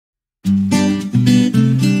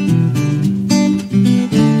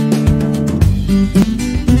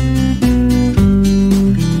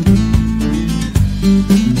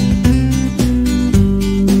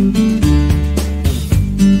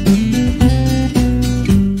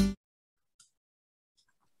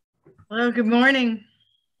Hello, good morning.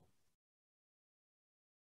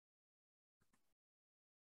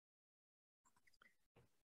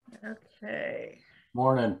 Okay.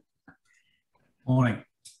 Morning. Morning.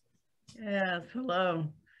 Yes, hello.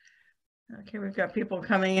 Okay, we've got people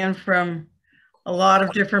coming in from a lot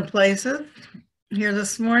of different places here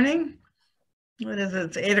this morning. What is it?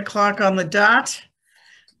 It's 8 o'clock on the dot.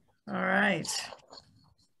 All right.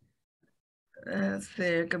 Let's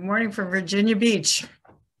see. Good morning from Virginia Beach.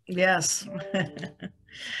 Yes.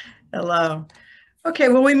 Hello. Okay,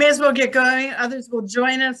 well, we may as well get going. Others will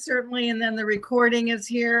join us certainly, and then the recording is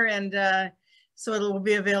here, and so it will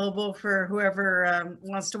be available for whoever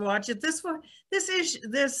wants to watch it. This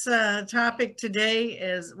topic today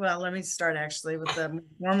is, well, let me start actually with the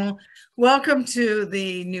normal. Welcome to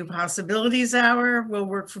the New Possibilities Hour. We'll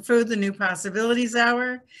work for food, the New Possibilities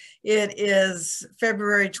Hour. It is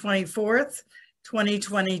February 24th,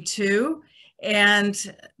 2022.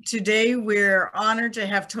 And today we're honored to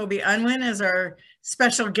have Toby Unwin as our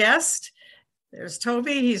special guest. There's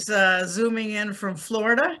Toby, he's zooming in from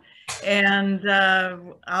Florida, and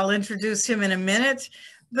I'll introduce him in a minute.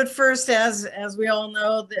 But first, as we all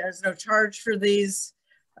know, there's no charge for these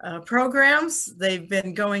programs. They've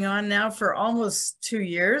been going on now for almost 2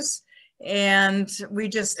 years. And we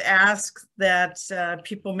just ask that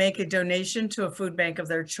people make a donation to a food bank of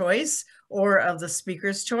their choice or of the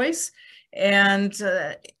speaker's choice. And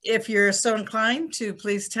if you're so inclined to,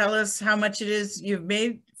 please tell us how much it is you've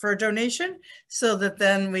made for a donation so that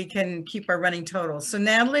then we can keep our running total. So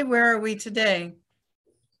Natalie, where are we today?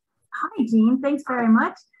 Hi, Jean. Thanks very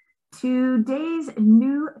much. Today's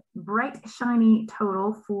new bright, shiny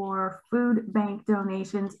total for food bank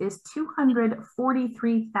donations is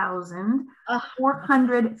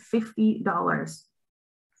 $243,450.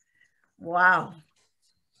 Wow.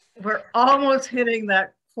 We're almost hitting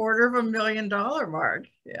that $250,000 mark.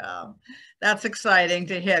 Yeah, that's exciting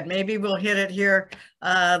to hit. Maybe we'll hit it here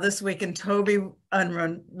this week, and Toby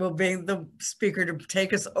Unwin will be the speaker to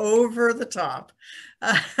take us over the top.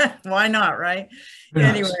 Why not, right? Yes.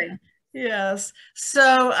 Anyway, yes.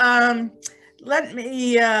 So let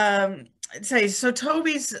me say, so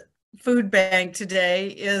Toby's food bank today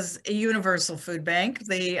is a universal food bank.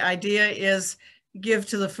 The idea is give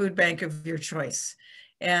to the food bank of your choice.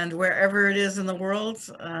 And wherever it is in the world,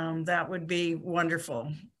 that would be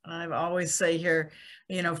wonderful. I always say here,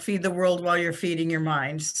 you know, feed the world while you're feeding your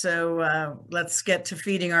mind. So let's get to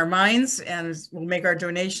feeding our minds, and we'll make our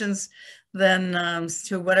donations then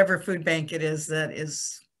to whatever food bank it is that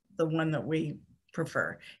is the one that we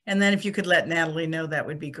prefer. And then if you could let Natalie know, that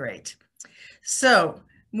would be great. So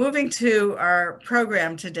moving to our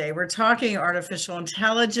program today, we're talking artificial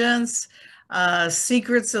intelligence,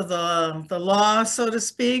 secrets of the law, so to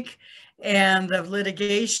speak, and of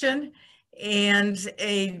litigation. And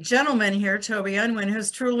a gentleman here, Toby Unwin,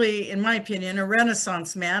 who's truly, in my opinion, a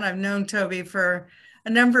Renaissance man. I've known Toby for a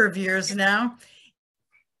number of years now.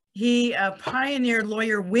 He pioneered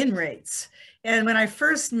lawyer win rates. And when I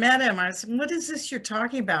first met him, I said, what is this you're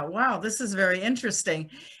talking about? Wow, this is very interesting.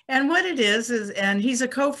 And what it is, and he's a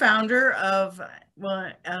co-founder of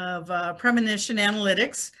Premonition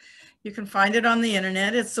Analytics. You can find it on the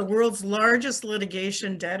internet. It's the world's largest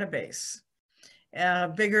litigation database,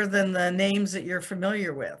 bigger than the names that you're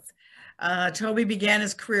familiar with. Toby began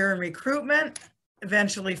his career in recruitment,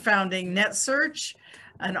 eventually founding NetSearch,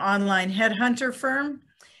 an online headhunter firm.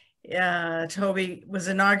 Toby was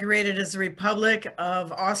inaugurated as the Republic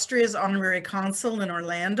of Austria's Honorary Consul in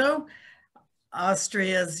Orlando,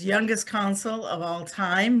 Austria's youngest consul of all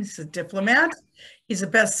time. He's a diplomat. He's a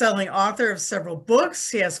best-selling author of several books.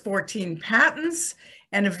 He has 14 patents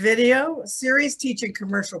and a video series teaching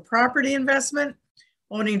commercial property investment,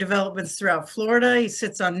 owning developments throughout Florida. He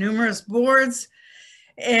sits on numerous boards,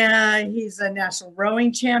 and he's a national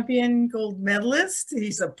rowing champion gold medalist.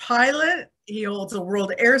 He's a pilot. He holds a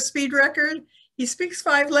world airspeed record. He speaks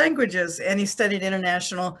 5 languages, and he studied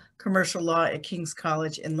international commercial law at King's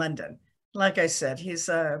College in London. Like I said, he's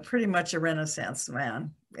pretty much a Renaissance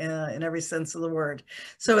man in every sense of the word.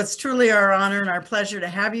 So it's truly our honor and our pleasure to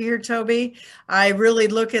have you here, Toby. I really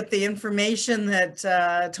look at the information that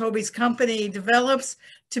Toby's company develops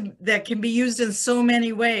that can be used in so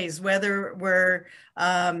many ways, whether we're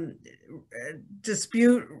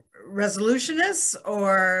dispute resolutionists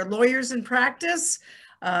or lawyers in practice,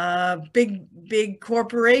 big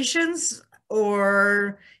corporations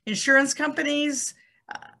or insurance companies,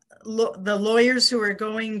 the lawyers who are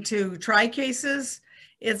going to try cases.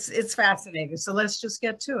 It's fascinating. So let's just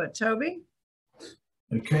get to it. Toby?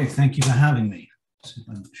 Okay, thank you for having me.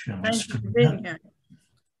 Thank you for being here.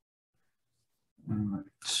 All right.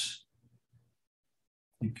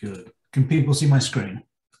 Good. Can people see my screen?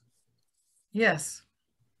 Yes.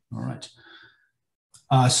 All right.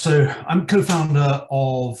 So I'm co-founder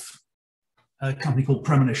of a company called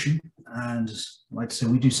Premonition, and I'd like to say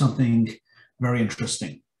we do something very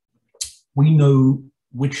interesting. We know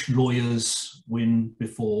which lawyers win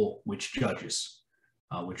before which judges,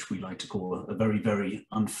 which we like to call a very, very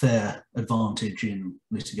unfair advantage in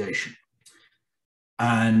litigation.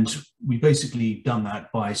 And we basically done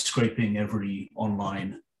that by scraping every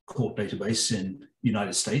online court database in the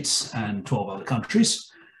United States and 12 other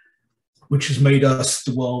countries, which has made us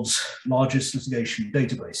the world's largest litigation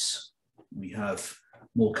database. We have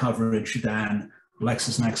more coverage than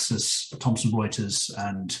LexisNexis, Thomson Reuters,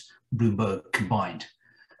 and Bloomberg combined.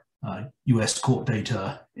 US court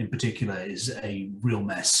data in particular is a real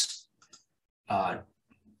mess. A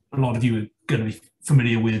lot of you are going to be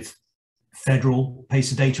familiar with federal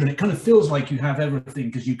PACER data, and it kind of feels like you have everything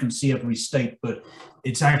because you can see every state, but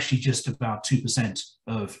it's actually just about 2%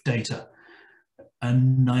 of data.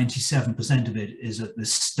 And 97% of it is at the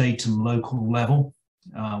state and local level.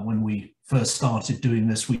 When we first started doing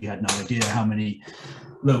this, we had no idea how many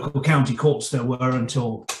local county courts there were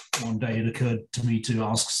until one day it occurred to me to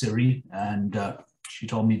ask Siri, and she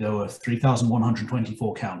told me there were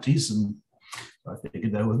 3,124 counties, and I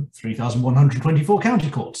figured there were 3,124 county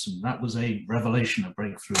courts, and that was a revelation, a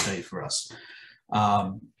breakthrough day for us.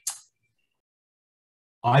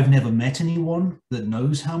 I've never met anyone that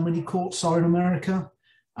knows how many courts are in America,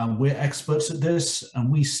 and we're experts at this,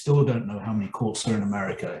 and we still don't know how many courts are in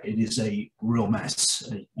America. It is a real mess.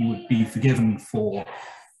 You would be forgiven for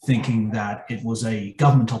thinking that it was a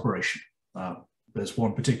government operation. There's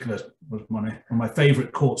one particular, one of my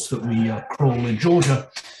favorite courts that we crawl in Georgia,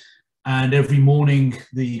 and every morning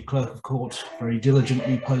the clerk of court very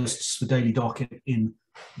diligently posts the daily docket in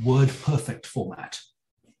WordPerfect format.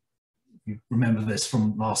 You remember this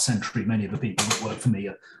from last century. Many of the people that work for me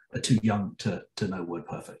are too young to know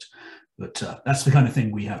WordPerfect, but that's the kind of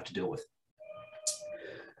thing we have to deal with.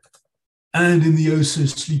 And in the oh so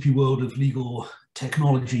sleepy world of legal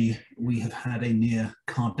technology, we have had a near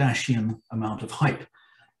Kardashian amount of hype.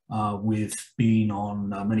 We've been on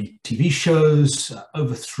many TV shows,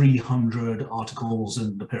 over 300 articles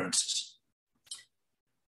and appearances.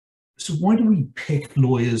 So why do we pick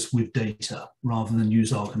lawyers with data rather than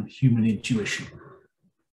use our kind of human intuition?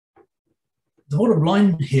 The bottom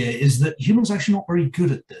line here is that humans are actually not very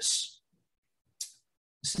good at this.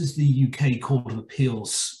 This is the UK Court of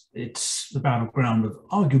Appeals. It's the battleground of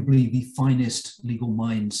arguably the finest legal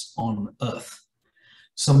minds on earth.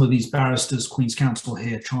 Some of these barristers, Queen's Counsel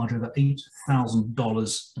here, charge over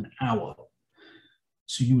 $8,000 an hour.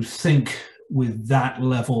 So you would think with that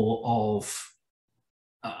level of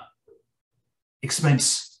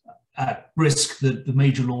expense at risk that the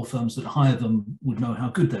major law firms that hire them would know how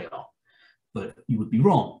good they are, but you would be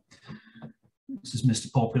wrong. This is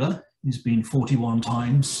Mr. Popular. He's been 41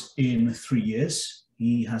 times in 3 years.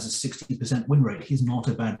 He has a 60% win rate. He's not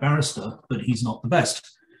a bad barrister, but he's not the best.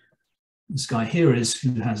 This guy here is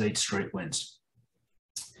who has 8 straight wins.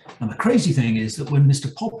 And the crazy thing is that when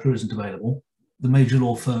Mr. Popular isn't available, the major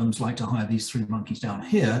law firms like to hire these 3 monkeys down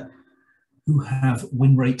here who have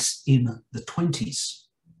win rates in the 20s.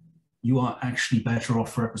 You are actually better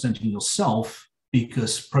off representing yourself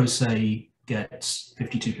because pro se gets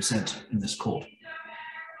 52% in this court.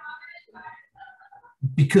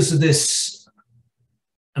 Because of this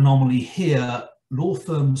anomaly here, law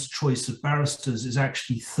firms' choice of barristers is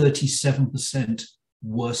actually 37%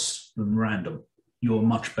 worse than random. You're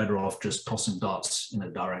much better off just tossing darts in a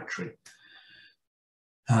directory.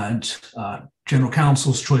 And general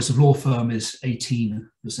counsel's choice of law firm is 18%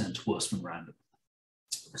 worse than random.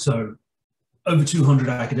 So over 200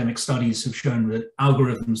 academic studies have shown that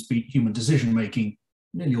algorithms beat human decision-making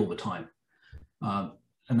nearly all the time.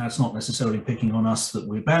 And that's not necessarily picking on us that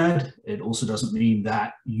we're bad. It also doesn't mean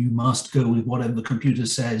that you must go with whatever the computer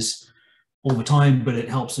says all the time, but it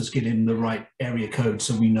helps us get in the right area code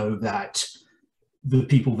so we know that the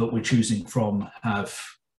people that we're choosing from have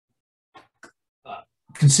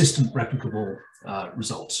consistent, replicable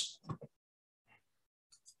results.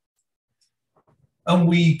 And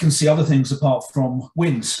we can see other things apart from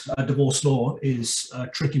wins. Divorce law is a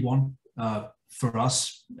tricky one for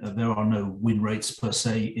us. There are no win rates per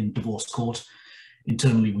se in divorce court.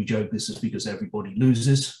 Internally, we joke this is because everybody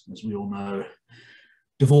loses. As we all know,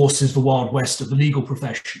 divorce is the Wild West of the legal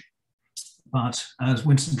profession. But as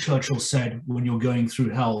Winston Churchill said, when you're going through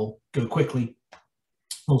hell, go quickly.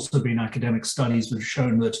 Also been academic studies that have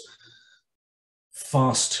shown that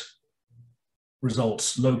fast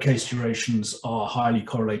results, low case durations are highly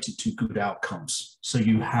correlated to good outcomes. So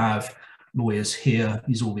you have lawyers here.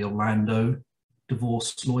 These are all the Orlando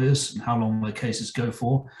divorce lawyers and how long their cases go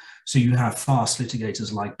for. So you have fast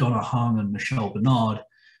litigators like Donna Hung and Michelle Bernard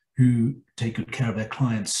who take good care of their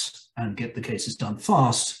clients and get the cases done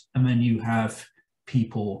fast. And then you have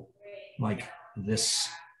people like this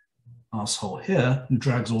asshole here who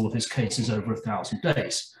drags all of his cases over 1,000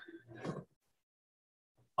 days.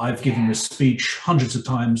 I've given this speech hundreds of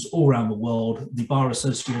times all around the world. The Bar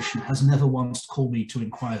Association has never once called me to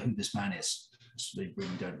inquire who this man is. So they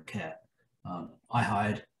really don't care. I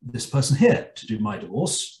hired this person here to do my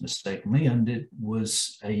divorce mistakenly, and it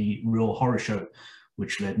was a real horror show,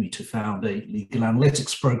 which led me to found a legal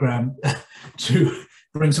analytics program to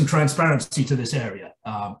bring some transparency to this area.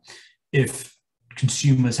 If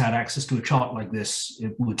consumers had access to a chart like this,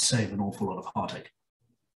 it would save an awful lot of heartache.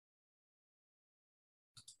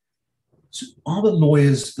 So are there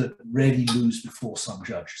lawyers that rarely lose before some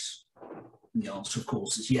judges? And the answer, of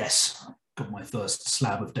course, is yes. I got my first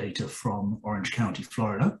slab of data from Orange County,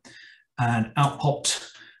 Florida, and out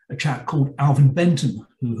popped a chap called Alvin Benton,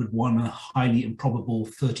 who had won a highly improbable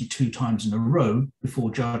 32 times in a row before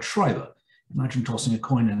Judge Schreiber. Imagine tossing a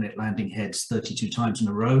coin and it landing heads 32 times in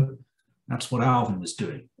a row. That's what Alvin was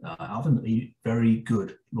doing. Alvin, a very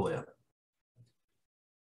good lawyer.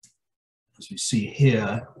 As we see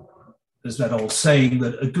here, there's that old saying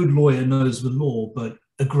that a good lawyer knows the law, but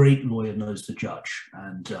a great lawyer knows the judge,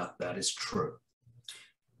 and that is true.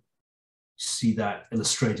 See that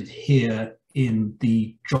illustrated here in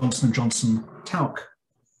the Johnson & Johnson talc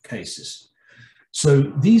cases. So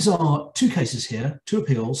these are two cases here, two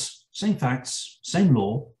appeals, same facts, same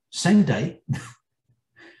law, same day.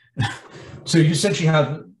 So you essentially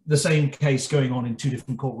have the same case going on in two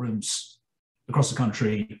different courtrooms across the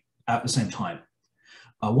country at the same time.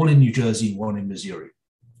 One in New Jersey, one in Missouri.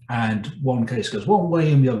 And one case goes one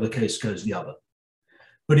way and the other case goes the other.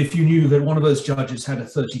 But if you knew that one of those judges had a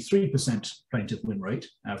 33% plaintiff win rate,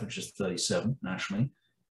 average is 37 nationally,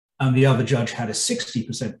 and the other judge had a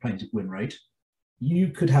 60% plaintiff win rate, you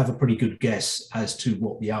could have a pretty good guess as to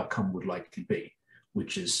what the outcome would likely be,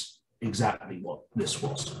 which is exactly what this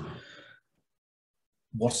was.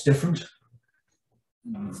 What's different?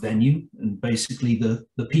 Venue, and basically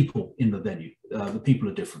the people in the venue. The people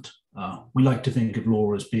are different. We like to think of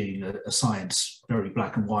law as being a science, very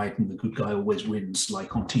black and white, and the good guy always wins,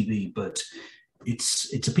 like on TV, but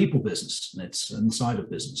it's a people business, and it's an insider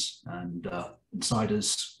business, and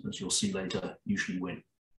insiders, as you'll see later, usually win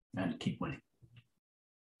and keep winning.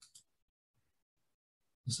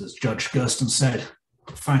 As Judge Gersten said,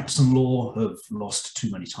 facts and law have lost too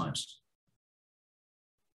many times.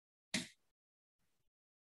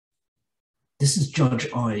 This is Judge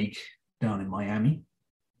Ige down in Miami,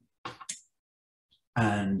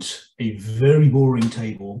 and a very boring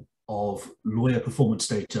table of lawyer performance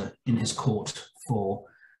data in his court for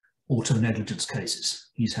auto negligence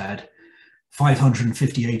cases. He's had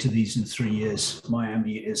 558 of these in 3 years.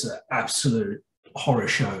 Miami is an absolute horror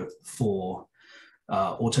show for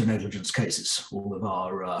auto negligence cases. All of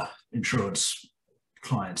our insurance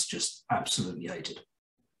clients just absolutely hate it.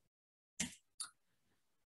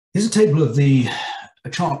 Here's a table of a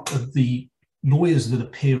chart of the lawyers that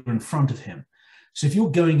appear in front of him. So if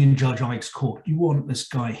you're going in Judge Ige's court, you want this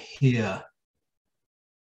guy here,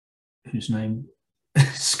 whose name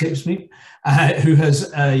escapes me, who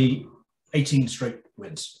has 18 straight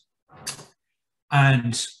wins.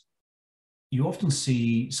 And you often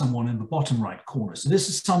see someone in the bottom right corner. So this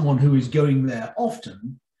is someone who is going there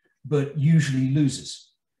often, but usually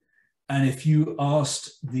loses. And if you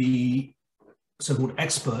asked the so-called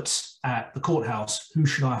experts at the courthouse, who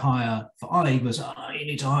should I hire for Ige? Goes, you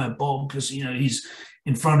need to hire Bob because he's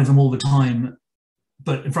in front of him all the time.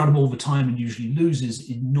 But in front of him all the time and usually loses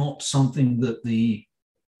is not something that the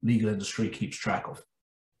legal industry keeps track of.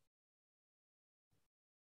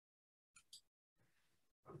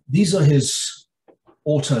 These are his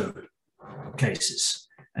auto cases.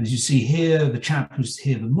 And as you see here, the chap who's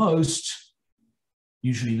here the most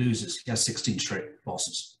usually loses. He has 16 straight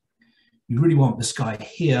losses. You really want this guy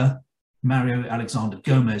here, Mario Alexander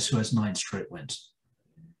Gomez, who has 9 straight wins.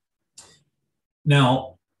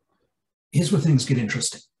 Now, here's where things get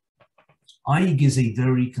interesting. Ige is a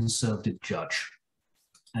very conservative judge,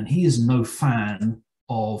 and he is no fan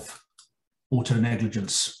of auto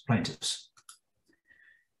negligence plaintiffs.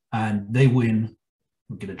 And they win,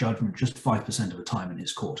 or get a judgment just 5% of the time in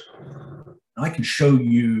his court. And I can show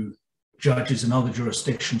you judges in other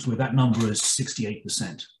jurisdictions where that number is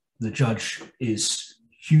 68%. The judge is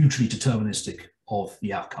hugely deterministic of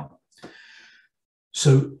the outcome.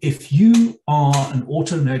 So if you are an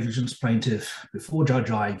auto negligence plaintiff before Judge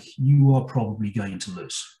Ige, you are probably going to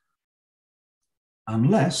lose.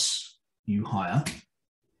 unless you hire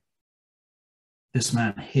this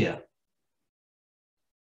man here,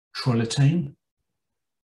 Trollitane.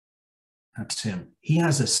 That's him. He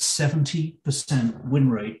has a 70% win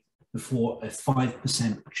rate before a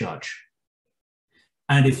 5% judge.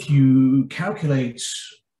 And if you calculate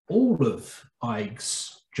all of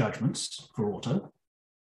Eig's judgments for auto,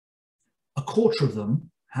 a quarter of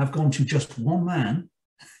them have gone to just one man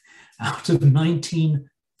out of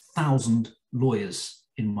 19,000 lawyers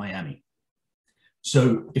in Miami.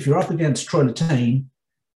 So if you're up against Trollitane,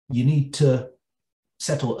 you need to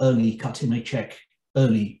settle early, cut him a check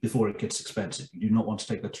early before it gets expensive. You do not want to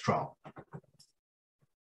take that to trial.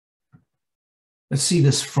 Let's see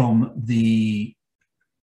this from the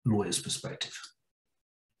lawyer's perspective.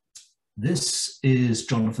 This is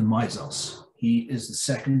Jonathan Meisels. He is the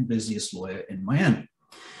second busiest lawyer in Miami.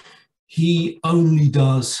 He only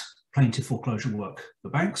does plaintiff foreclosure work for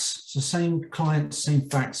banks. It's the same clients, same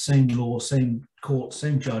facts, same law, same court,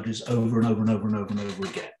 same judges over and over and over and over and over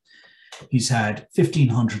again. He's had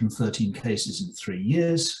 1,513 cases in 3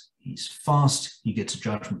 years. He's fast. He gets a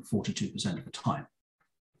judgment 42% of the time.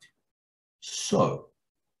 So,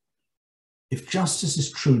 if justice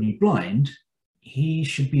is truly blind, he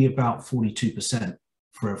should be about 42%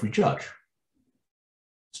 for every judge.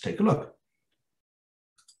 Let's take a look.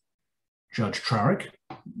 Judge Trarick,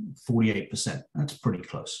 48%. That's pretty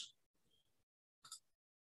close.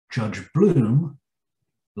 Judge Bloom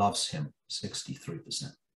loves him,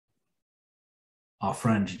 63%. Our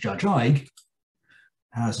friend Judge Eig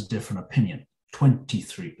has a different opinion,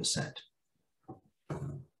 23%.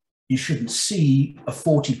 You shouldn't see a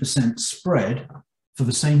 40% spread for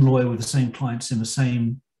the same lawyer with the same clients in the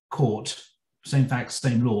same court, same facts,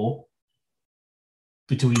 same law,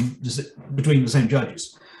 between the same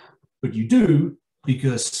judges. But you do,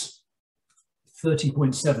 because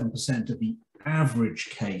 30.7% of the average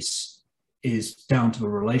case is down to the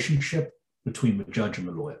relationship between the judge and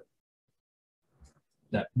the lawyer.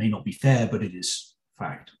 That may not be fair, but it is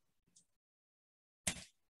fact.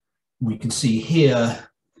 We can see here,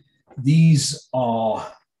 these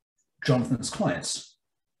are Jonathan's clients.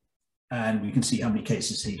 And we can see how many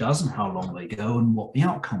cases he does and how long they go and what the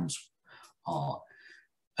outcomes are.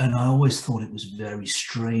 And I always thought it was very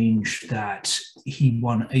strange that he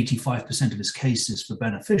won 85% of his cases for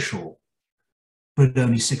beneficial, but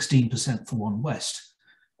only 16% for One West.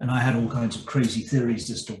 And I had all kinds of crazy theories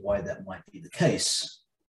as to why that might be the case,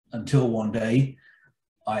 until one day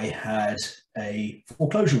I had a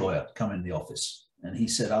foreclosure lawyer come in the office, and he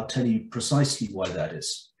said, I'll tell you precisely why that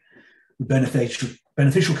is. The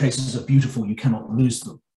beneficial cases are beautiful. You cannot lose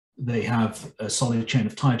them. They have a solid chain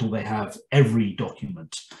of title. They have every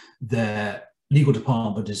document. Their legal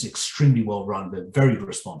department is extremely well run. They're very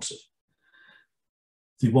responsive.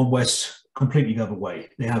 The One West, completely the other way.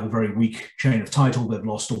 They have a very weak chain of title. They've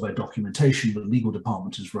lost all their documentation. The legal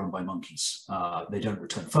department is run by monkeys. They don't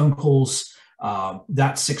return phone calls.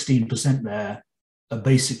 That 16% there are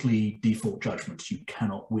basically default judgments. You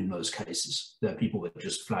cannot win those cases. They're people that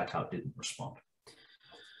just flat out didn't respond.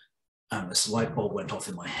 And this light bulb went off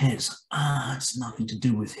in my head. It's nothing to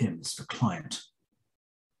do with him, it's the client.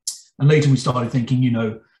 And later we started thinking, you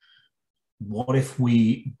know, what if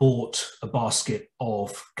we bought a basket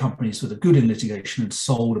of companies that are good in litigation and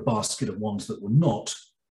sold a basket of ones that were not?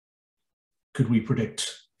 Could we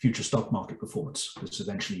predict future stock market performance? Because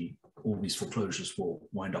eventually all these foreclosures will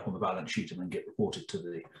wind up on the balance sheet and then get reported to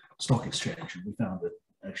the stock exchange. And we found that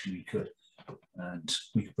actually we could. And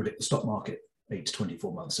we could predict the stock market 8 to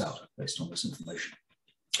 24 months out based on this information.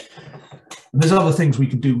 And there's other things we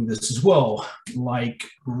can do with this as well, like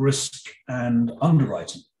risk and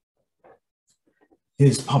underwriting.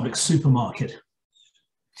 Here's public supermarket.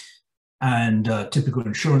 And typical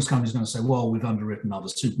insurance company is going to say, well, we've underwritten other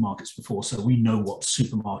supermarkets before, so we know what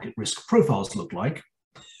supermarket risk profiles look like.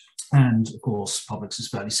 And of course, Publix is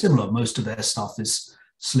fairly similar. Most of their stuff is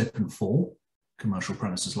slip and fall, commercial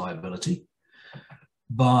premises liability,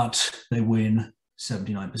 but they win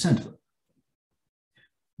 79% of them.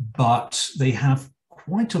 But they have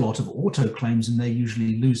quite a lot of auto claims and they're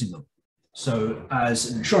usually losing them. So as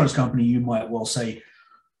an insurance company, you might well say,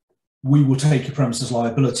 we will take your premises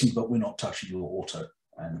liability, but we're not touching your auto.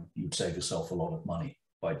 And you'd save yourself a lot of money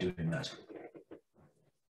by doing that.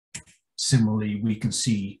 Similarly, we can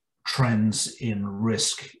see trends in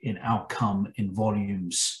risk, in outcome, in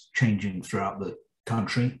volumes changing throughout the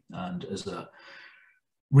country. And as a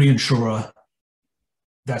reinsurer,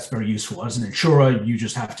 that's very useful. As an insurer, you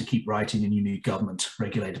just have to keep writing and you need government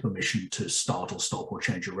regulator permission to start or stop or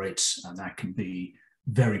change your rates. And that can be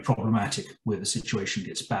very problematic where the situation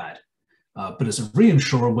gets bad. But as a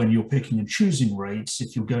reinsurer, when you're picking and choosing rates,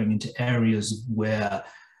 if you're going into areas where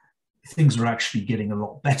things are actually getting a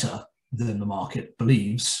lot better than the market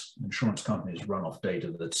believes, insurance companies run off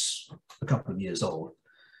data that's a couple of years old,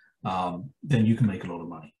 then you can make a lot of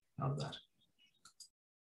money out of that.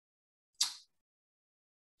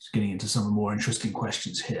 Just getting into some of the more interesting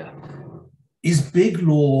questions here. Is big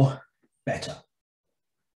law better?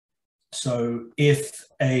 So if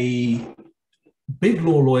a big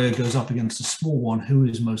law lawyer goes up against a small one, who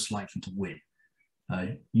is most likely to win?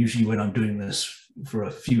 Usually when I'm doing this for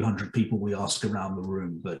a few hundred people, we ask around the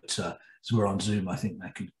room, but as we're on Zoom, I think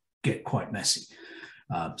that could get quite messy.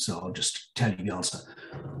 So I'll just tell you the answer.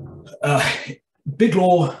 Big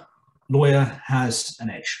law lawyer has an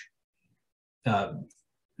edge.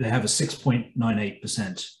 They have a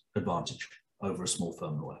 6.98% advantage over a small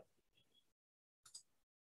firm lawyer.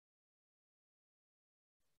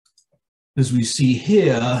 As we see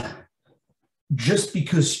here, just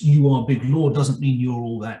because you are big law doesn't mean you're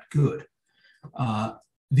all that good.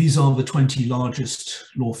 These are the 20 largest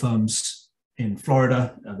law firms in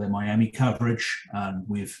Florida, their Miami coverage, and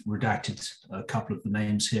we've redacted a couple of the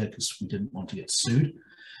names here because we didn't want to get sued.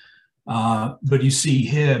 But you see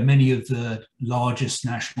here, many of the largest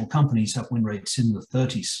national companies have win rates in the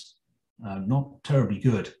 30s. Not terribly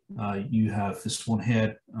good. You have this one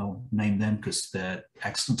here, I'll name them because they're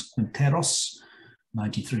excellent. Quinteros,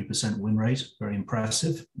 93% win rate, very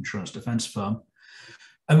impressive, insurance defense firm.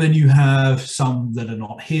 And then you have some that are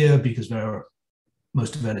not here because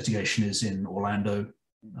most of their litigation is in Orlando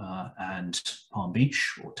and Palm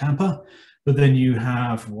Beach or Tampa. But then you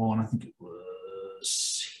have one, I think it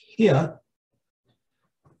was here,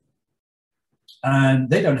 and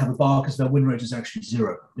they don't have a bar because their win rate is actually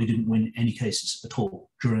 0. They didn't win any cases at all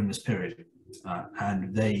during this period.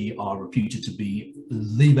 And they are reputed to be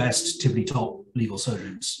the best tippity-top legal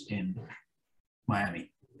surgeons in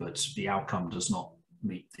Miami, but the outcome does not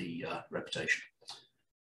meet the reputation.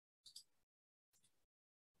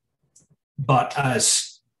 But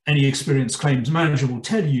as any experienced claims manager will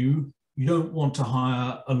tell you, you don't want to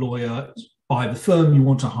hire a lawyer by the firm, you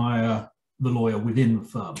want to hire the lawyer within the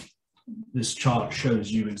firm. This chart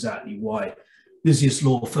shows you exactly why. Busiest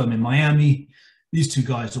law firm in Miami, these two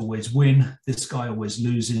guys always win, this guy always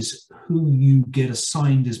loses. Who you get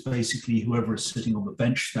assigned is basically whoever is sitting on the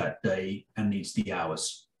bench that day and needs the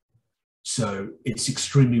hours. So it's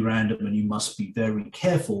extremely random and you must be very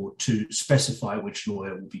careful to specify which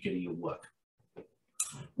lawyer will be getting your work. And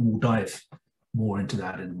we'll dive more into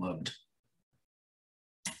that in a moment.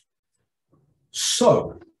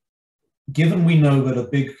 So, given we know that a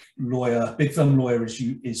big firm lawyer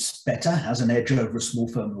is better, has an edge over a small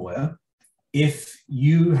firm lawyer, if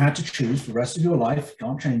you had to choose for the rest of your life,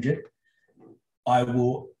 can't change it, I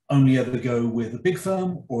will only ever go with a big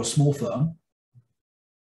firm or a small firm.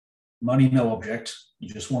 Money, no object,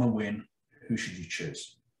 you just want to win, who should you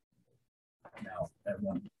choose? Now,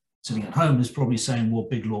 everyone sitting at home is probably saying, well,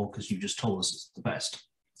 big law, because you just told us it's the best.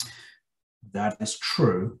 That is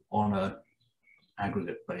true on an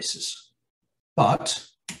aggregate basis. But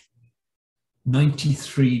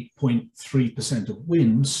 93.3% of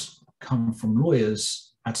wins come from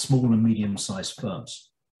lawyers at small and medium-sized firms.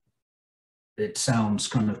 It sounds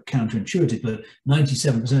kind of counterintuitive, but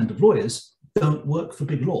 97% of lawyers don't work for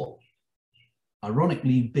big law.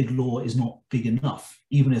 Ironically, big law is not big enough.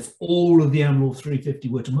 Even if all of the AmLaw 350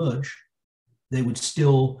 were to merge, they would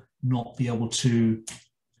still not be able to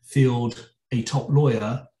field a top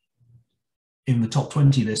lawyer in the top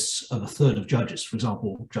 20 lists of a third of judges. For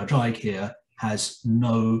example, Judge Ike here has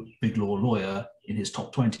no big law lawyer in his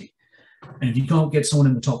top 20. And if you can't get someone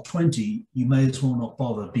in the top 20, you may as well not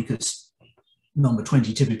bother because number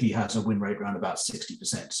 20 typically has a win rate around about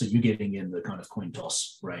 60%. So you're getting in the kind of coin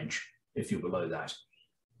toss range if you're below that.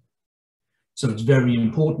 So it's very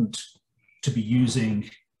important to be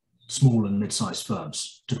using small and mid-sized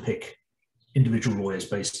firms to pick individual lawyers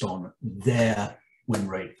based on their win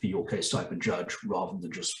rate for your case type and judge rather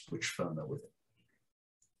than just which firm they're with.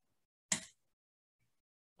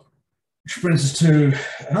 Which brings us to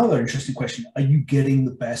another interesting question. Are you getting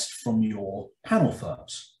the best from your panel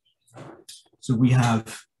firms? So we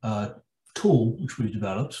have a tool which we've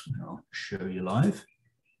developed, and I'll show you live,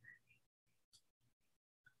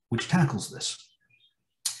 which tackles this.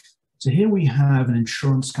 So here we have an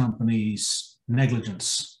insurance company's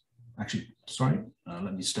negligence. Actually, sorry,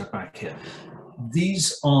 let me step back here.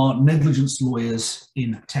 These are negligence lawyers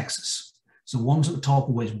in Texas. So ones at the top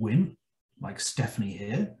always win, like Stephanie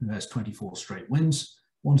here, who has 24 straight wins.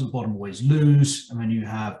 Ones at the bottom always lose. And then you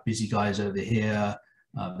have busy guys over here.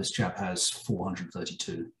 This chap has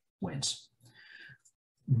 432 wins.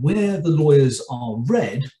 Where the lawyers are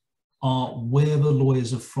red are where the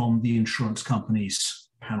lawyers are from the insurance company's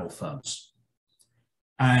panel firms.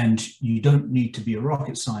 And you don't need to be a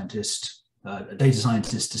rocket scientist, a data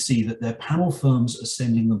scientist, to see that their panel firms are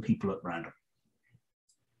sending them people at random.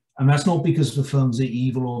 And that's not because the firms are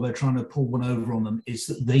evil or they're trying to pull one over on them. It's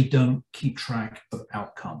that they don't keep track of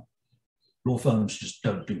outcome. Law firms just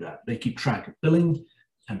don't do that. They keep track of billing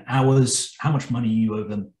and hours, how much money you owe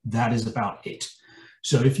them. That is about it.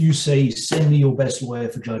 So if you say, send me your best lawyer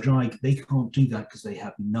for Judge Ike, they can't do that because they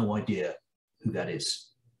have no idea who that is.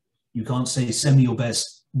 You can't say, send me your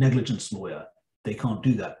best negligence lawyer. They can't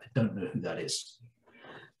do that. They don't know who that is.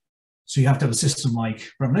 So you have to have a system like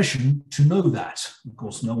Premonition to know that. Of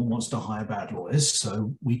course, no one wants to hire bad lawyers,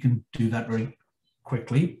 so we can do that very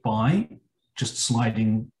quickly by just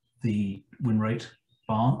sliding the win rate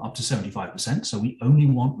bar up to 75%. So we only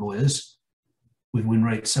want lawyers with win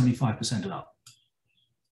rate 75% and up.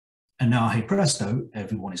 And now, hey presto,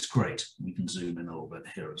 everyone is great. We can zoom in a little bit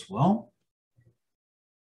here as well.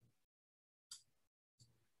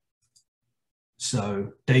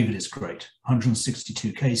 So David is great.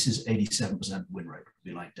 162 cases, 87% win rate.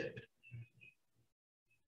 We like David.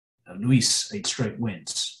 Luis, 8 straight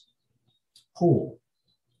wins. Paul,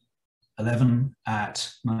 11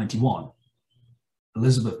 at 91.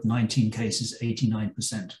 Elizabeth, 19 cases,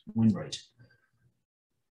 89% win rate.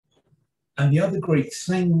 And the other great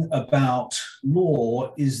thing about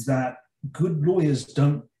law is that good lawyers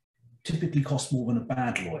don't typically cost more than a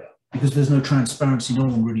bad lawyer because there's no transparency. No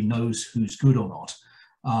one really knows who's good or not.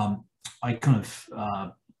 I kind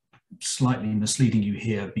of slightly misleading you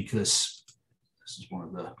here because this is one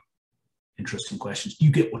of the interesting questions. You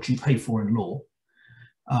get what you pay for in law.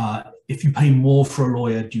 If you pay more for a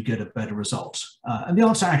lawyer, do you get a better result? And the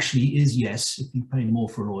answer actually is yes. If you pay more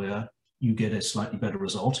for a lawyer, you get a slightly better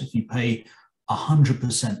result. If you pay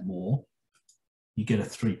 100% more, you get a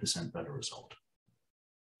 3% better result.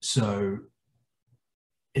 So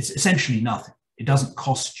it's essentially nothing. It doesn't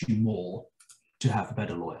cost you more to have a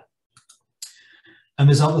better lawyer. And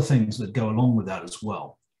there's other things that go along with that as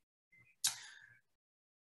well.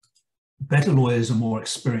 Better lawyers are more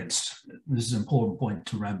experienced. This is an important point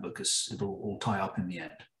to remember because it'll all tie up in the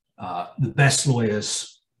end. The best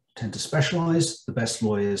lawyers tend to specialize, the best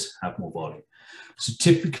lawyers have more volume. So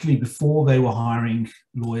typically before they were hiring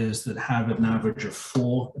lawyers that have an average of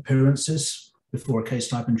 4 appearances before a case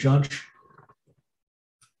type and judge.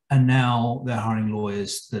 And now they're hiring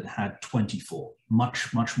lawyers that had 24.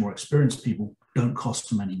 Much more experienced people don't cost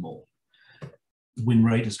them any more. Win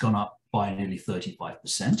rate has gone up by nearly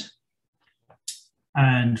 35%.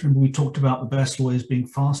 And we talked about the best lawyers being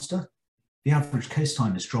faster. The average case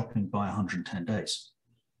time is dropping by 110 days.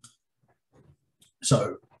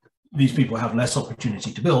 So these people have less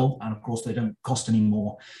opportunity to bill, and of course they don't cost any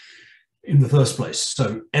more in the first place.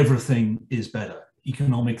 So everything is better.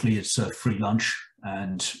 Economically, it's a free lunch,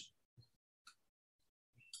 and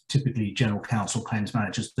typically general counsel, claims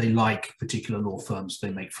managers, they like particular law firms.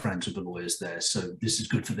 They make friends with the lawyers there. So this is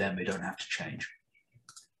good for them. They don't have to change,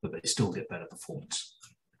 but they still get better performance.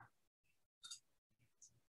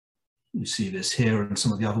 You see this here and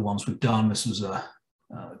some of the other ones we've done. This was a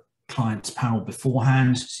client's panel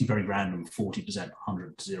beforehand. You see very random, 40%,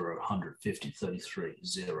 100, 0, 150, 33,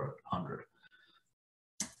 0, 100.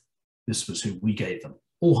 This was who we gave them,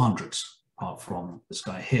 all hundreds, apart from this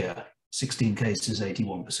guy here, 16 cases,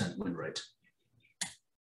 81% win rate.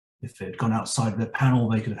 If they'd gone outside of their panel,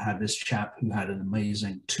 they could have had this chap who had an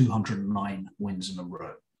amazing 209 wins in a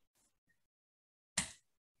row.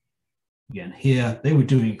 Again, here, they were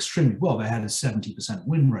doing extremely well. They had a 70%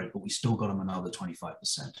 win rate, but we still got them another 25%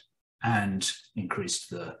 and increased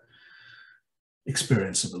the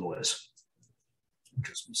experience of the lawyers. Which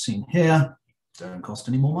as we've seen here, don't cost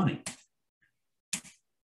any more money.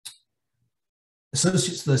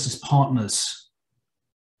 Associates versus partners,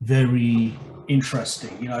 very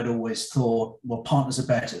interesting. You know, I'd always thought, well, partners are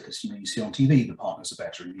better because, you know, you see on TV the partners are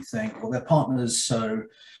better and you think, well, they're partners, so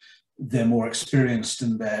they're more experienced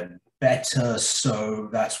and they're better, so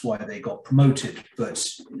that's why they got promoted. But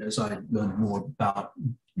you know, as I learned more about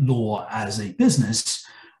law as a business,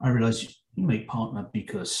 I realized you make partner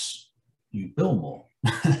because you bill more.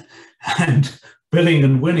 And billing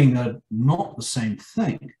and winning are not the same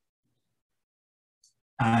thing.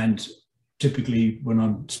 And typically when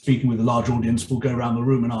I'm speaking with a large audience, we'll go around the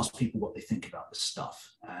room and ask people what they think about this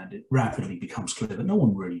stuff. And it rapidly becomes clear that no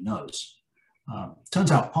one really knows.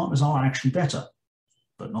 Turns out partners are actually better,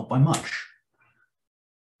 but not by much.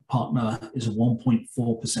 Partner is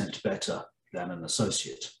 1.4% better than an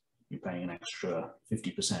associate. You're paying an extra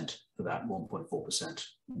 50% for that 1.4%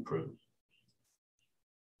 improvement.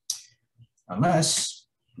 unless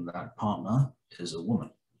that partner is a woman.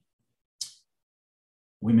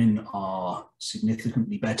 Women are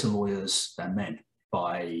significantly better lawyers than men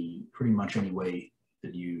by pretty much any way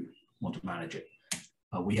that you want to manage it.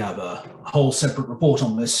 We have a whole separate report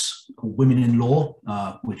on this called Women in Law,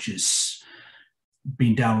 which is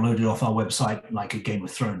been downloaded off our website like a Game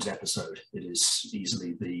of Thrones episode. It is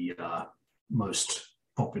easily the most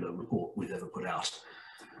popular report we've ever put out.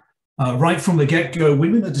 Right from the get-go,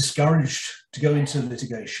 women are discouraged to go into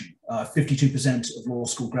litigation. 52% of law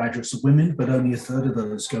school graduates are women, but only a third of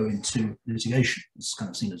those go into litigation. It's kind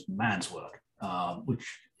of seen as man's work, which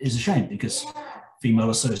is a shame because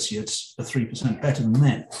female associates are 3% better than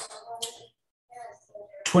men.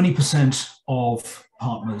 20% of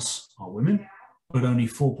partners are women, but only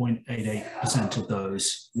 4.88% of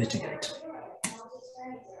those litigate,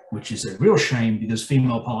 which is a real shame because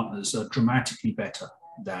female partners are dramatically better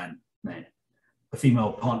than men. A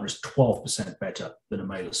female partner is 12% better than a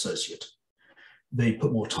male associate. They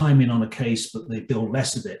put more time in on a case, but they bill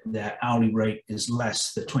less of it. Their hourly rate is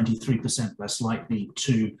less. They're 23% less likely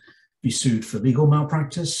to be sued for legal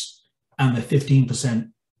malpractice, and they're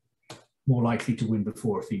 15% more likely to win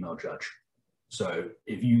before a female judge. So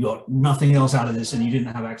if you got nothing else out of this and you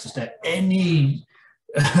didn't have access to any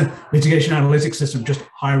litigation analytics system, just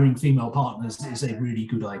hiring female partners is a really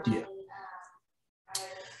good idea.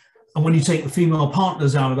 And when you take the female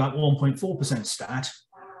partners out of that 1.4% stat,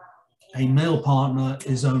 a male partner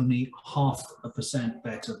is only 0.5%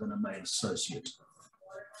 better than a male associate.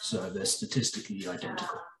 So they're statistically identical.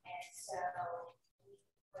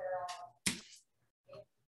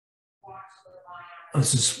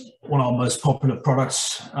 This is one of our most popular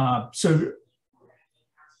products. So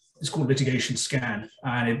it's called Litigation Scan,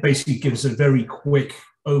 and it basically gives a very quick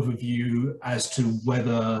overview as to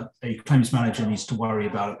whether a claims manager needs to worry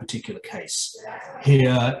about a particular case.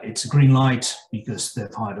 Here, it's a green light because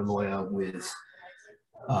they've hired a lawyer with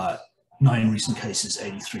 9 recent cases,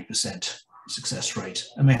 83% success rate,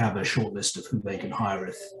 and they have a short list of who they can hire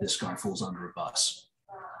if this guy falls under a bus.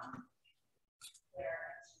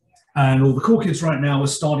 And all the cool kids right now are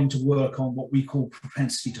starting to work on what we call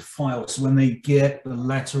propensity to file. So when they get the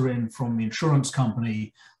letter in from the insurance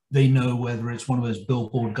company, they know whether it's one of those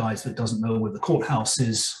billboard guys that doesn't know where the courthouse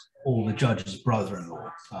is or the judge's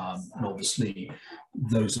brother-in-law. And obviously,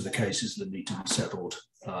 those are the cases that need to be settled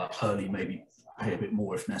early, maybe pay a bit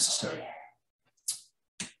more if necessary.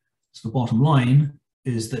 So the bottom line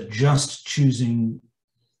is that just choosing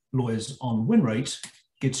lawyers on win rate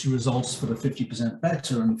gets you results that are 50%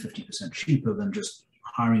 better and 50% cheaper than just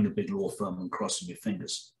hiring a big law firm and crossing your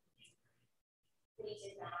fingers.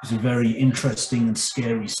 It's a very interesting and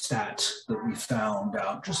scary stat that we found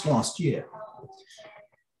out just last year.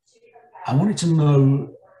 I wanted to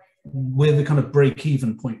know where the kind of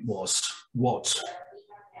break-even point was, what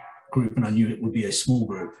group, and I knew it would be a small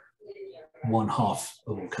group, 1/2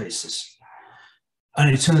 of all cases.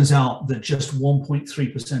 And it turns out that just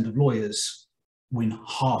 1.3% of lawyers win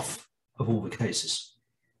half of all the cases.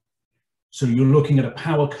 So you're looking at a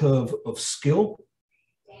power curve of skill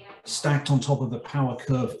stacked on top of the power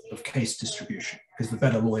curve of case distribution, because the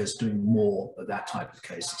better lawyers doing more of that type of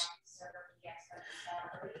cases.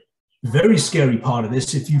 The very scary part of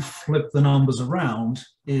this, if you flip the numbers around,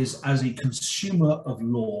 is as a consumer of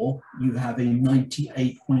law, you have a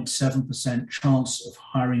 98.7% chance of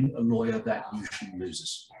hiring a lawyer that usually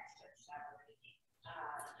loses.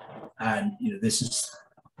 And you know, this is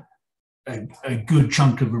a good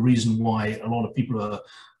chunk of the reason why a lot of people are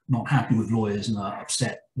not happy with lawyers and are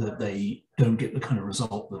upset that they don't get the kind of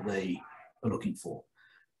result that they are looking for.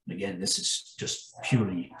 And again, this is just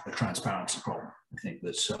purely a transparency problem. I think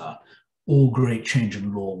that all great change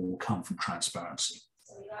in law will come from transparency.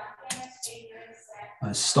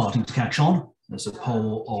 It's starting to catch on. There's a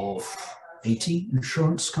poll of 80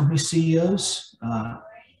 insurance company CEOs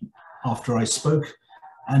after I spoke,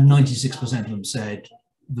 and 96% of them said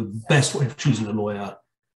the best way of choosing a lawyer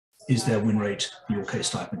is their win rate for your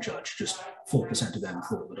case type and judge. Just 4% of them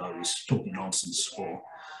thought that I was talking nonsense, or,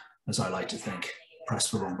 as I like to think,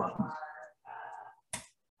 press the wrong button.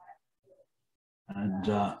 And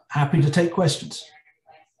happy to take questions.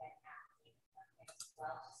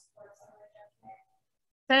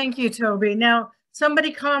 Thank you, Toby. Now,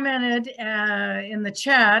 somebody commented in the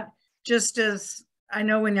chat, just as I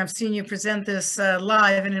know when I've seen you present this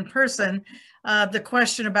live and in person, the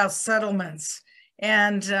question about settlements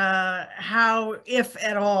and how, if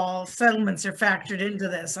at all, settlements are factored into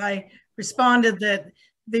this. I responded that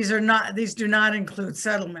these do not include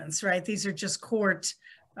settlements, right? These are just court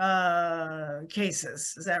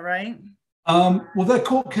cases. Is that right? Well, they're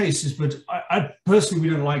court cases, but I personally, we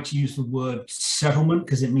don't like to use the word settlement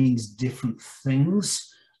because it means different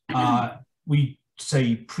things. We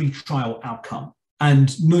say pre-trial outcome, and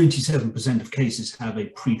 97% of cases have a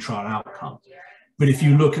pre-trial outcome. But if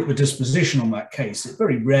you look at the disposition on that case, it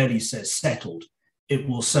very rarely says settled. It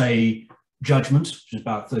will say judgment, which is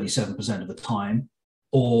about 37% of the time,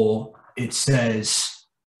 or it says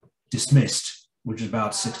dismissed, which is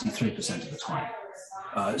about 63% of the time.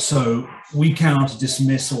 So we count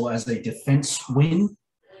dismissal as a defense win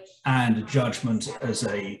and a judgment as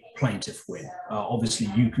a plaintiff win. Obviously,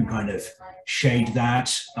 you can kind of shade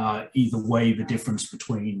that either way. The difference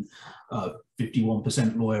between a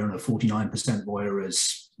 51% lawyer and a 49% lawyer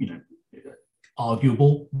is,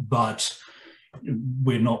 arguable, but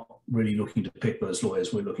we're not really looking to pick those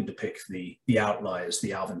lawyers. We're looking to pick the outliers,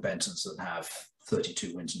 the Alvin Bentons that have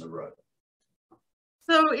 32 wins in a row.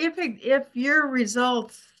 So if your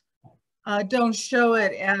results don't show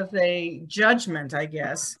it as a judgment, I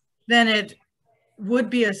guess, then it would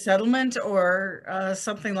be a settlement or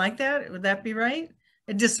something like that. Would that be right?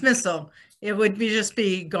 A dismissal. It would just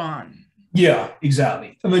be gone. Yeah,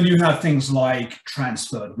 exactly. And then you have things like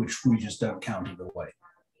transferred, which we just don't count either way.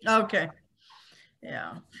 Okay.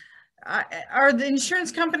 Yeah. Are the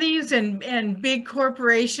insurance companies and big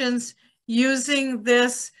corporations using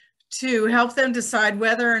this to help them decide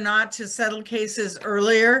whether or not to settle cases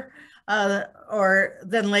earlier or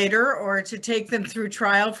then later, or to take them through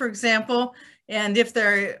trial, for example? And if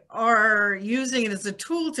they are using it as a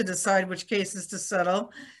tool to decide which cases to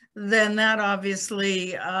settle, then that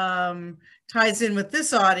obviously ties in with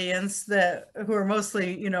this audience who are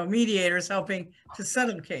mostly, mediators helping to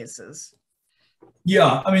settle cases.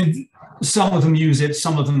 Yeah, I mean, some of them use it.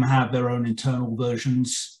 Some of them have their own internal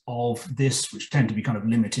versions of this, which tend to be kind of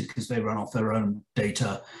limited because they run off their own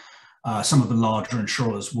data. Some of the larger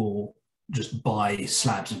insurers will just buy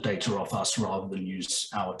slabs of data off us rather than use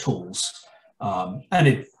our tools. And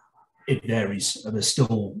it varies. There's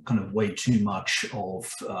still kind of way too much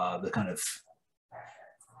of the kind of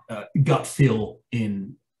gut feel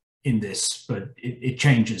in this, but it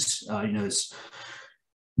changes. As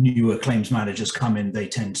newer claims managers come in, they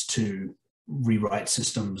tend to rewrite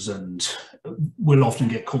systems, and we'll often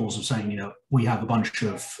get calls of saying, we have a bunch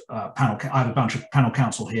of I have a bunch of panel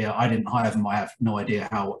counsel here. I didn't hire them. I have no idea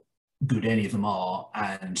how good any of them are,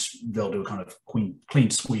 and they'll do a kind of clean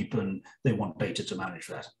sweep, and they want data to manage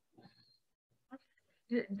that.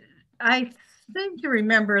 I think you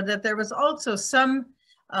remember that there was also some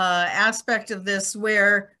aspect of this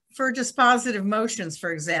where for dispositive motions,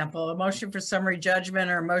 for example, a motion for summary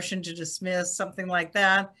judgment or a motion to dismiss, something like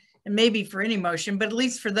that, and maybe for any motion, but at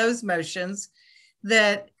least for those motions,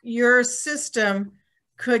 that your system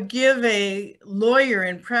could give a lawyer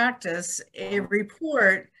in practice a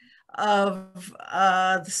report of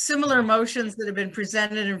similar motions that have been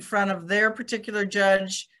presented in front of their particular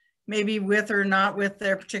judge, maybe with or not with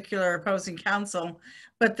their particular opposing counsel,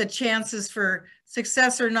 but the chances for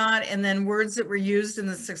success or not, and then words that were used in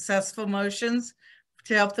the successful motions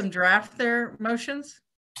to help them draft their motions?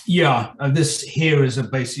 Yeah, this here is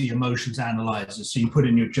basically a motions analyzer. So you put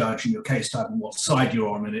in your judge and your case type and what side you're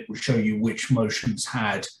on, and it will show you which motions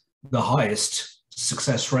had the highest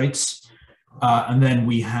success rates. And then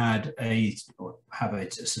we have a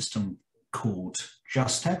system called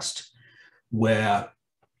Just Text, where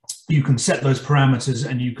you can set those parameters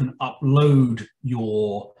and you can upload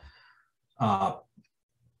your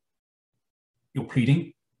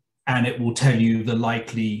pleading, and it will tell you the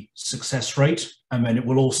likely success rate. And then it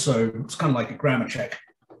will also, it's kind of like a grammar check.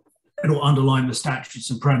 It'll underline the statutes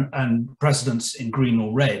and precedents in green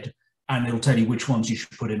or red, and it'll tell you which ones you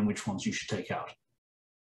should put in and which ones you should take out.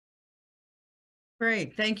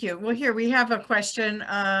 Great, thank you. Well, here we have a question.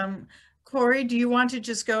 Corey, do you want to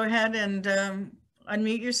just go ahead and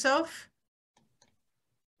unmute yourself?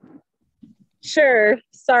 Sure.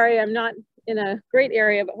 Sorry, I'm not in a great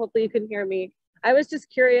area, but hopefully you can hear me. I was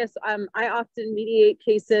just curious. I often mediate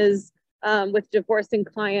cases with divorcing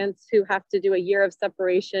clients who have to do a year of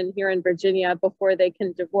separation here in Virginia before they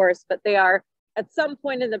can divorce, but they are at some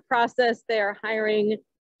point in the process, they are hiring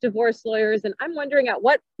divorce lawyers. And I'm wondering at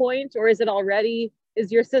what point, or is it already,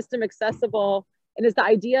 is your system accessible? And is the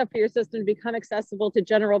idea for your system to become accessible to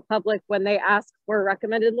general public when they ask for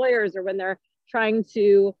recommended lawyers or when they're trying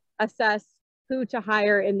to assess who to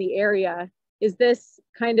hire in the area? Is this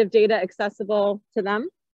kind of data accessible to them?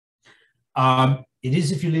 It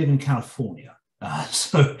is if you live in California.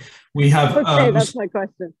 So we have... Okay, that's my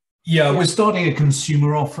question. Yeah, we're starting a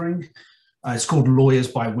consumer offering. It's called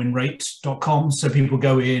lawyersbywinrate.com. So people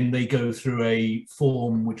go in, they go through a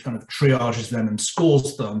form which kind of triages them and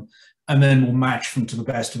scores them. and then we'll match them to the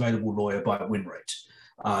best available lawyer by win rate.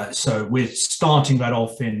 So we're starting that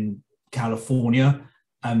off in California,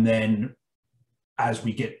 and then as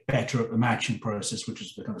we get better at the matching process, which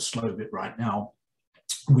is the kind of slow bit right now,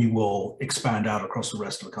 we will expand out across the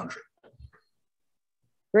rest of the country.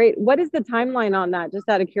 Great. What is the timeline on that? Just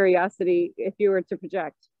out of curiosity, if you were to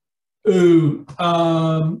project.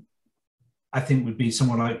 I think would be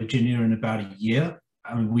somewhat like Virginia in about a year.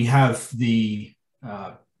 I mean, we have the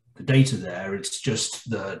data there. It's just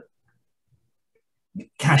the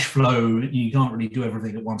cash flow. You can't really do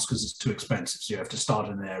everything at once because it's too expensive. So you have to start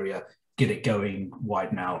in an area, get it going,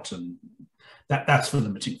 widen out, and that's the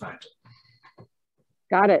limiting factor.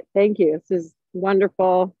 Got it. Thank you. This is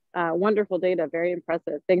wonderful, wonderful data. Very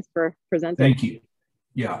impressive. Thanks for presenting. Thank you.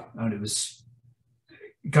 Yeah, and it was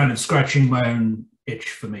kind of scratching my own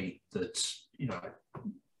itch for me that, you know, I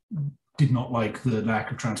did not like the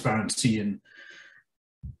lack of transparency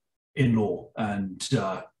in law, and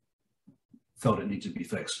felt it needed to be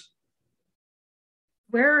fixed.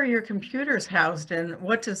 Where are your computers housed, and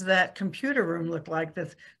what does that computer room look like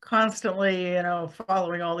that's constantly, you know,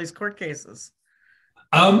 following all these court cases?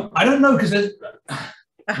 I don't know, because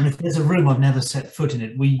if there's a room, I've never set foot in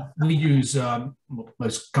it. We use,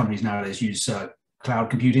 most companies nowadays use cloud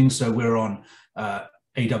computing. So we're on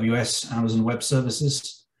AWS, Amazon Web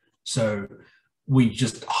Services. So we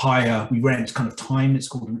just we rent kind of time. It's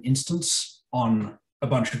called an instance on a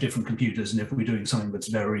bunch of different computers. And if we're doing something that's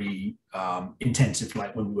very intensive,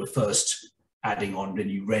 like when we were first adding on, then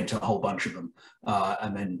you rent a whole bunch of them.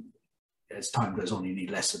 And then as time goes on, you need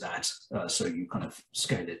less of that. So you kind of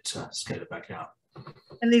scale it back out.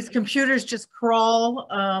 And these computers just crawl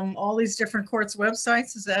all these different courts'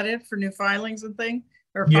 websites. Is that it for new filings and things?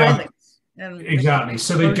 Or yeah, filings? And exactly.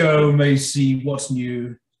 So they go and they see what's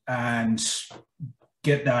new and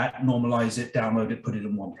get that, normalize it, download it, put it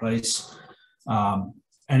in one place. And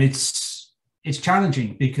it's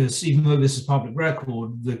challenging because even though this is public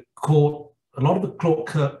record, a lot of the court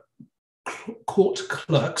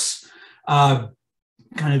clerks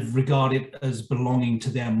kind of regard it as belonging to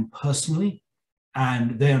them personally,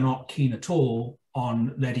 and they are not keen at all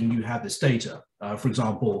on letting you have this data. For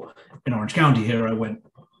example, in Orange County here, I went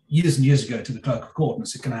years and years ago to the clerk of court and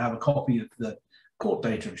said, "Can I have a copy of the court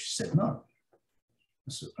data?" And she said, "No.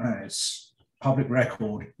 It's public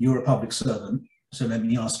record. You're a public servant. So let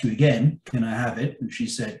me ask you again, can I have it?" And she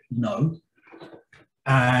said, "No."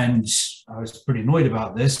 And I was pretty annoyed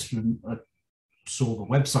about this. I saw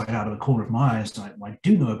the website out of the corner of my eyes. I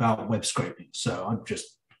do know about web scraping, so I'm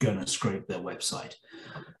just going to scrape their website.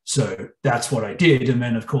 So that's what I did. And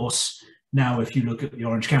then, of course, now if you look at the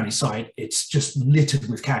Orange County site, it's just littered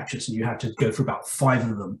with captchas, and you have to go for about 5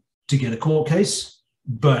 of them to get a court case.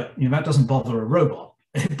 But you know, that doesn't bother a robot.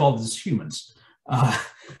 It bothers humans.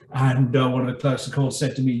 And one of the clerks of court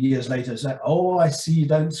said to me years later, said, "Oh, I see you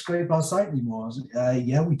don't scrape our site anymore." I was like,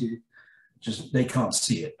 "Yeah, we do. Just they can't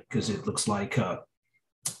see it because it looks like a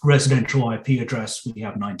residential IP address. We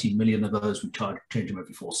have 19 million of those. We change them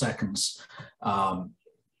every 4 seconds.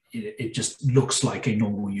 It just looks like a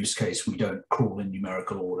normal use case. We don't crawl in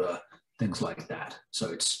numerical order, things like that.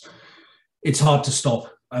 So it's hard to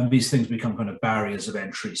stop, and these things become kind of barriers of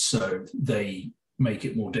entry. So they make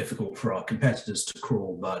it more difficult for our competitors to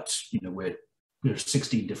crawl. But you know, there's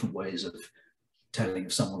 16 different ways of telling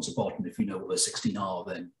if someone's a bot, and if you know what those 16 are,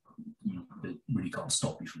 then you really can't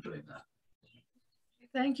stop you from doing that.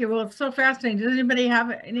 Thank you. Well, it's so fascinating. Does anybody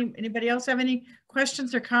else have any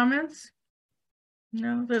questions or comments?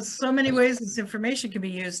 No, there's so many ways this information can be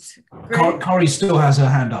used. Corey still has her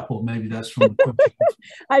hand up, or maybe that's from.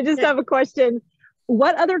 I just have a question.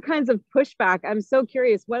 What other kinds of pushback? I'm so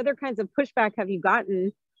curious. What other kinds of pushback have you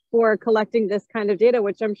gotten for collecting this kind of data,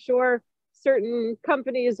 which I'm sure certain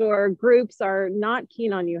companies or groups are not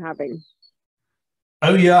keen on you having?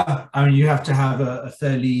 Oh yeah, I mean, you have to have a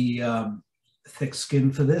fairly thick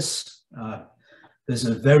skin for this. There's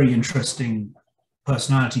a very interesting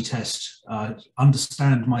personality test,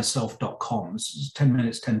 understandmyself.com. This is 10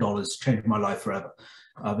 minutes, $10, changed my life forever.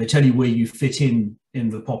 They tell you where you fit in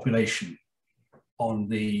the population on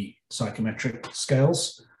the psychometric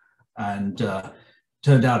scales. And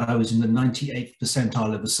turned out I was in the 98th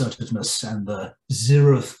percentile of assertiveness and the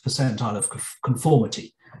 0th percentile of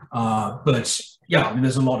conformity. But yeah, I mean,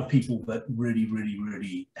 there's a lot of people that really, really,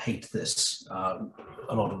 really hate this. A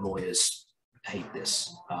lot of lawyers hate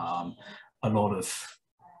this. A lot of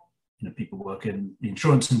people work in the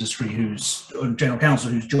insurance industry who's general counsel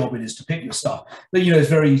whose job it is to pick your stuff. But it's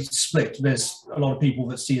very split. There's a lot of people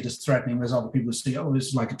that see it as threatening. There's other people that see, oh, this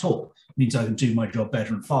is like a tool. It means I can do my job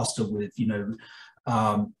better and faster with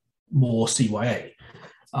more CYA.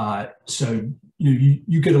 So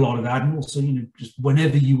you get a lot of that, and also just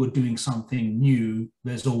whenever you were doing something new,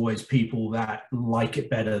 there's always people that like it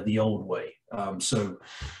better the old way. So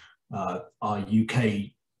our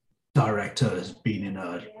UK director has been in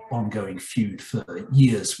an ongoing feud for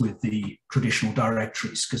years with the traditional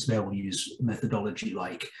directories, because they will use methodology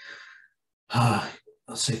like, I'll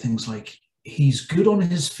say things like, he's good on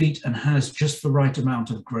his feet and has just the right amount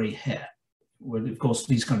of grey hair. Well, of course,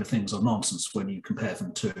 these kind of things are nonsense when you compare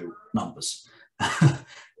them to numbers.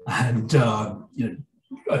 And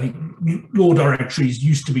I think law directories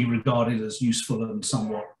used to be regarded as useful and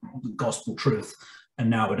somewhat gospel truth, and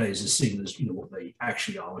nowadays is seen as what they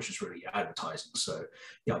actually are, which is really advertising. So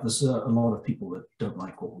yeah, there's a lot of people that don't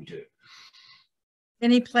like what we do.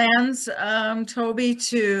 Any plans, Toby,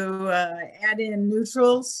 to add in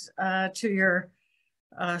neutrals to your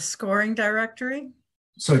scoring directory?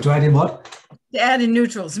 So to add in what? To add in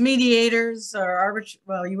neutrals, mediators or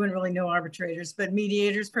well, you wouldn't really know arbitrators, but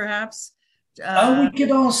mediators perhaps. We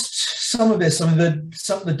get asked some of this. I mean,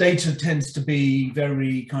 some of the data tends to be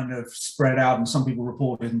very kind of spread out, and some people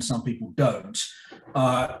report it and some people don't.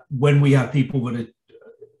 When we have people that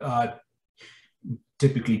are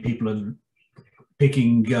typically people are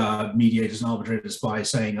picking mediators and arbitrators by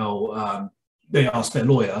saying, they ask their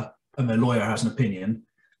lawyer and their lawyer has an opinion,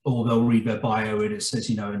 or they'll read their bio and it says,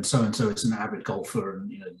 and so is an avid golfer,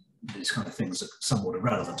 and these kind of things are somewhat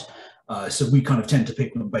irrelevant. So we kind of tend to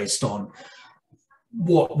pick them based on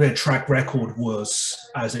what their track record was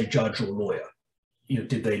as a judge or lawyer.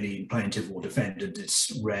 Did they lean plaintiff or defendant?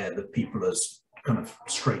 It's rare that people are kind of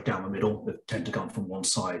straight down the middle. They tend to come from one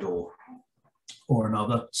side or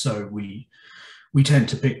another. So we tend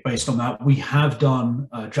to pick based on that. We have done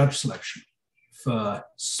judge selection for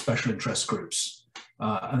special interest groups.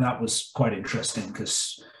 And that was quite interesting,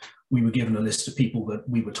 because we were given a list of people that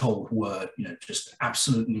we were told were, just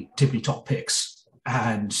absolutely tippy top picks.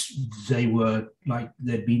 And they were like,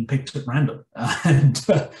 they'd been picked at random. And,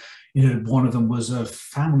 one of them was a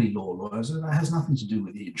family law lawyer. So that has nothing to do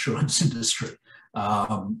with the insurance industry.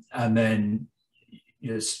 And then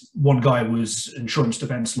one guy was insurance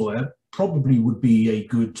defense lawyer, probably would be a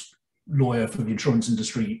good lawyer for the insurance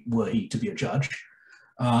industry were he to be a judge.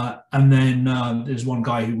 And then there's one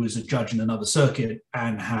guy who was a judge in another circuit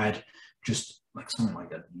and had just like something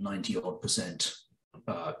like a 90-odd%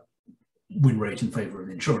 win rate in favor of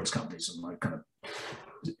the insurance companies. And I kind of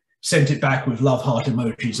sent it back with love heart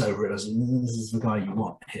emojis over it as, this is the guy you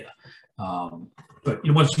want here. But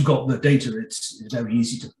once you've got the data, it's very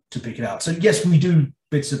easy to pick it out. So yes, we do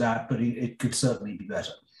bits of that, but it could certainly be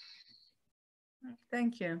better.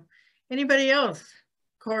 Thank you. Anybody else?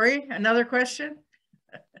 Corey, another question?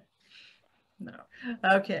 No.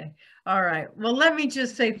 Okay. All right. Well, let me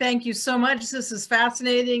just say thank you so much. This is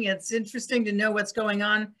fascinating. It's interesting to know what's going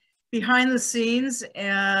on behind the scenes.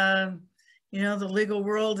 And, the legal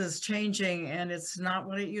world is changing, and it's not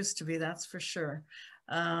what it used to be, that's for sure.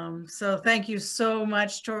 So thank you so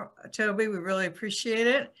much, Toby. We really appreciate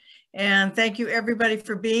it. And thank you, everybody,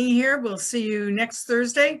 for being here. We'll see you next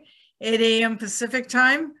Thursday, 8 a.m. Pacific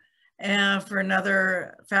time, for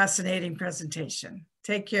another fascinating presentation.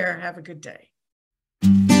 Take care. Have a good day.